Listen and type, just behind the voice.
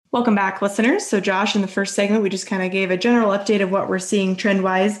Welcome back, listeners. So, Josh, in the first segment, we just kind of gave a general update of what we're seeing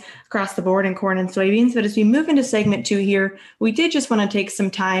trend-wise across the board in corn and soybeans. But as we move into segment two here, we did just want to take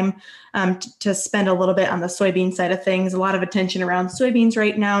some time to spend a little bit on the soybean side of things. A lot of attention around soybeans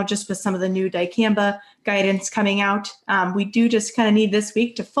right now, just with some of the new dicamba guidance coming out. We do just kind of need this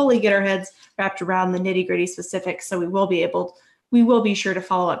week to fully get our heads wrapped around the nitty-gritty specifics. So we will be sure to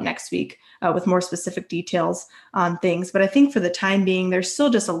follow up next week with more specific details on things. But I think for the time being, there's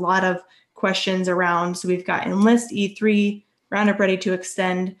still just a lot of questions around. So we've got Enlist E3, Roundup Ready to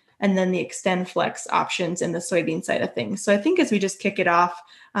Extend, and then the XtendFlex options in the soybean side of things. So I think as we just kick it off,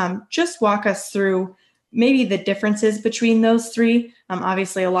 just walk us through maybe the differences between those three.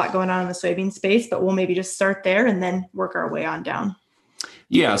 Obviously, a lot going on in the soybean space, but we'll maybe just start there and then work our way on down.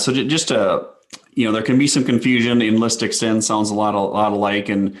 Yeah, so just there can be some confusion. Enlist Extend sounds a lot alike.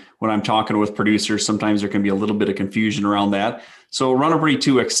 And when I'm talking with producers, sometimes there can be a little bit of confusion around that. So Roundup Ready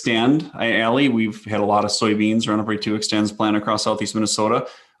 2 Extend, Allie, we've had a lot of soybeans. Roundup Ready 2 Extends planted across southeast Minnesota.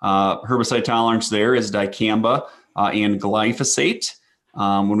 Herbicide tolerance there is dicamba and glyphosate.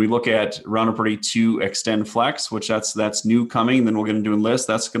 When we look at Roundup Ready 2 XtendFlex, which that's new coming, then we'll get into Enlist.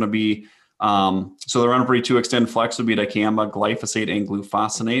 That's going to be so the Roundup Ready 2 XtendFlex would be dicamba, glyphosate, and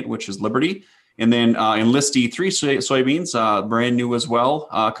glufosinate, which is Liberty. And then Enlist E3 soybeans, brand new as well,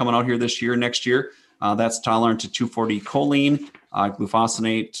 coming out here this year, next year. That's tolerant to 2,4-D choline,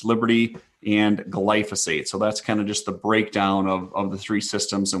 glufosinate, Liberty, and glyphosate. So that's kind of just the breakdown of the three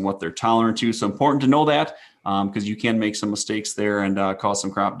systems and what they're tolerant to. So important to know that because you can make some mistakes there and cause some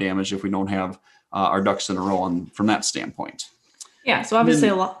crop damage if we don't have our ducks in a row from that standpoint. Yeah, so obviously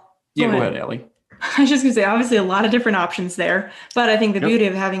a lot. Yeah, go ahead, Allie. I was just going to say, obviously, a lot of different options there. But I think the beauty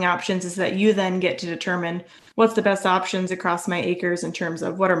of having options is that you then get to determine what's the best options across my acres in terms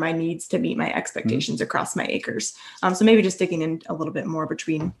of what are my needs to meet my expectations across my acres. So maybe just digging in a little bit more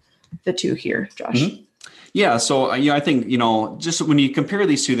between the two here, Josh. Mm-hmm. Yeah. So, I think, just when you compare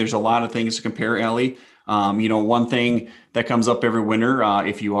these two, there's a lot of things to compare, Allie. One thing that comes up every winter,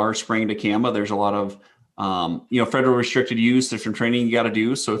 if you are spraying dicamba, there's a lot of federal restricted use. There's some training you got to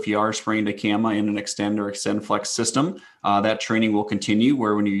do. So if you are spraying dicamba in an Extend or XtendFlex system, that training will continue.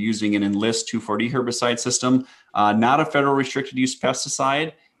 Where when you're using an Enlist 2,4-D herbicide system, not a federal restricted use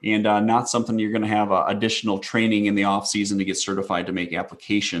pesticide, and not something you're going to have additional training in the off season to get certified to make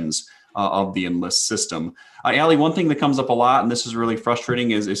applications of the Enlist system. Allie, one thing that comes up a lot, and this is really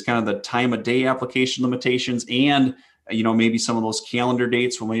frustrating, is kind of the time of day application limitations, and maybe some of those calendar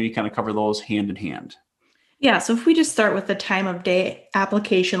dates. We'll maybe kind of cover those hand in hand. Yeah, so if we just start with the time of day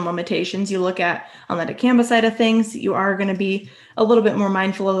application limitations, you look at on the dicamba side of things, you are going to be a little bit more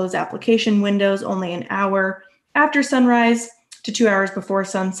mindful of those application windows, only an hour after sunrise to 2 hours before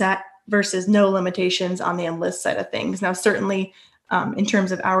sunset versus no limitations on the Enlist side of things. Now, certainly in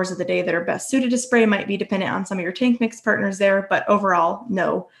terms of hours of the day that are best suited to spray might be dependent on some of your tank mix partners there, but overall,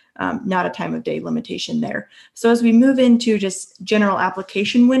 no. Not a time of day limitation there. So as we move into just general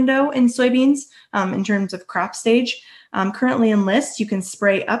application window in soybeans in terms of crop stage, currently Enlist, you can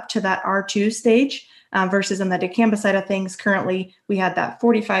spray up to that R2 stage versus on the dicamba side of things. Currently, we had that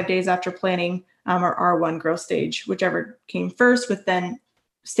 45 days after planting or R1 growth stage, whichever came first, with then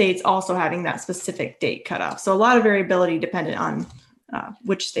states also having that specific date cutoff. So a lot of variability dependent on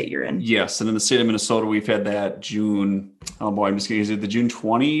which state you're in. Yes. And in the state of Minnesota, we've had that June, I'm just going to use it, the June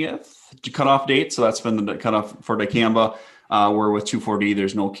 20th cutoff date. So that's been the cutoff for dicamba, where with 2,4-D,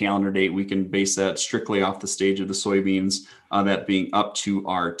 there's no calendar date. We can base that strictly off the stage of the soybeans, that being up to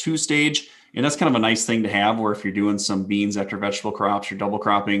R2 stage. And that's kind of a nice thing to have, where if you're doing some beans after vegetable crops or double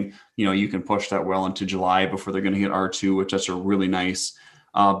cropping, you can push that well into July before they're going to hit R2, which that's a really nice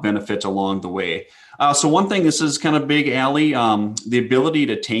benefit along the way. So one thing, this is kind of big, Allie, the ability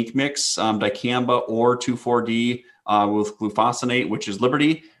to tank mix dicamba or 2,4-D with glufosinate, which is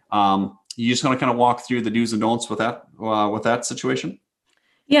Liberty. You just want to kind of walk through the do's and don'ts with that situation?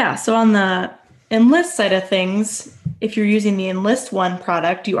 Yeah. So on the Enlist side of things, if you're using the Enlist One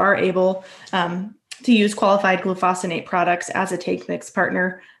product, you are able to use qualified glufosinate products as a tank mix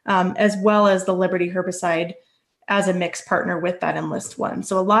partner, as well as the Liberty herbicide as a mix partner with that Enlist One.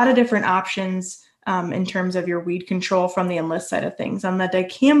 So a lot of different options in terms of your weed control from the Enlist side of things. On the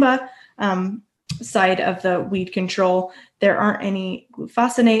dicamba side of the weed control, there aren't any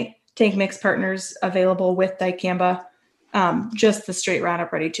glufosinate tank mix partners available with dicamba, just the straight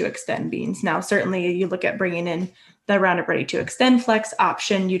Roundup Ready to Extend beans. Now, certainly you look at bringing in the Roundup Ready to XtendFlex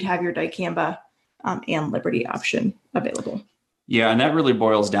option, you'd have your dicamba and Liberty option available. Yeah, and that really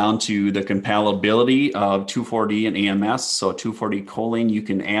boils down to the compatibility of 2,4-D and AMS. So 2,4-D choline, you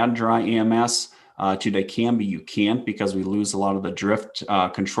can add dry AMS to dicamba, you can't, because we lose a lot of the drift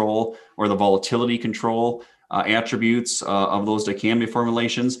control or the volatility control attributes of those dicamba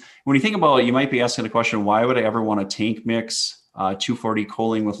formulations. When you think about it, you might be asking the question, why would I ever want to tank mix 2,4-D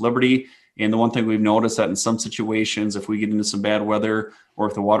choline with Liberty? And the one thing we've noticed that in some situations, if we get into some bad weather or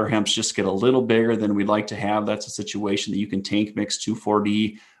if the water hemps just get a little bigger than we'd like to have, that's a situation that you can tank mix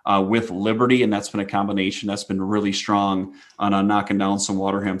 2,4-D with Liberty. And that's been a combination that's been really strong on knocking down some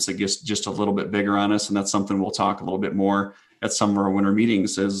water hemps that gets just a little bit bigger on us. And that's something we'll talk a little bit more at some of our winter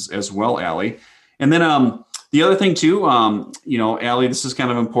meetings as well, Allie. And then the other thing too, Allie, this is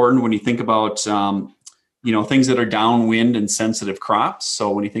kind of important when you think about things that are downwind and sensitive crops.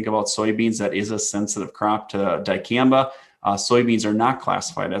 So when you think about soybeans, that is a sensitive crop to dicamba. Soybeans are not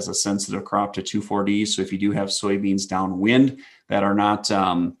classified as a sensitive crop to 2,4-D. So if you do have soybeans downwind that are not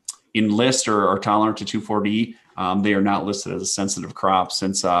in list or are tolerant to 2,4-D, they are not listed as a sensitive crop,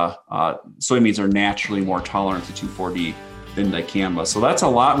 since soybeans are naturally more tolerant to 2,4-D than dicamba. So that's a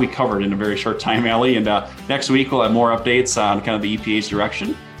lot we covered in a very short time, Allie. And next week we'll have more updates on kind of the EPA's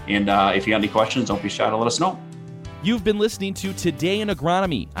direction. And if you got any questions, don't be shy to let us know. You've been listening to Today in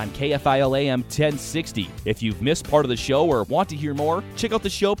Agronomy on KFIL AM 1060. If you've missed part of the show or want to hear more, check out the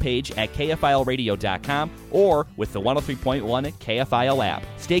show page at KFILradio.com or with the 103.1 KFIL app.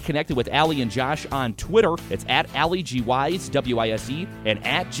 Stay connected with Allie and Josh on Twitter. It's at AllieGWise, W-I-S-E, and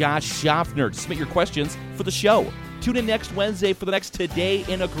at Josh Schaffner to submit your questions for the show. Tune in next Wednesday for the next Today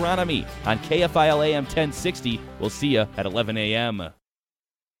in Agronomy on KFIL AM 1060. We'll see you at 11 a.m.